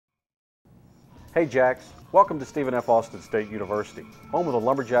Hey Jacks, welcome to Stephen F. Austin State University, home of the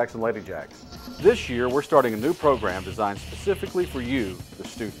Lumberjacks and Ladyjacks. This year we're starting a new program designed specifically for you, the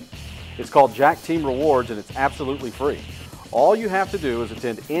student. It's called Jack Team Rewards and it's absolutely free. All you have to do is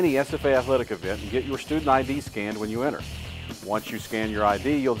attend any SFA athletic event and get your student ID scanned when you enter. Once you scan your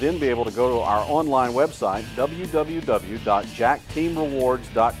ID, you'll then be able to go to our online website,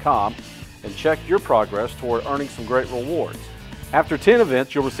 www.jackteamrewards.com, and check your progress toward earning some great rewards. After 10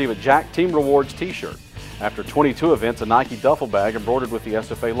 events, you'll receive a Jack Team Rewards t-shirt. After 22 events, a Nike duffel bag embroidered with the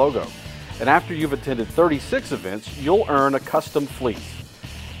SFA logo. And after you've attended 36 events, you'll earn a custom fleece.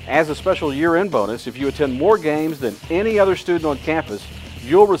 As a special year-end bonus, if you attend more games than any other student on campus,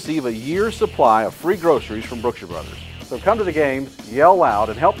 you'll receive a year's supply of free groceries from Brookshire Brothers. So come to the games, yell loud,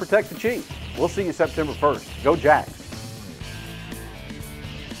 and help protect the Chief. We'll see you September 1st. Go Jacks!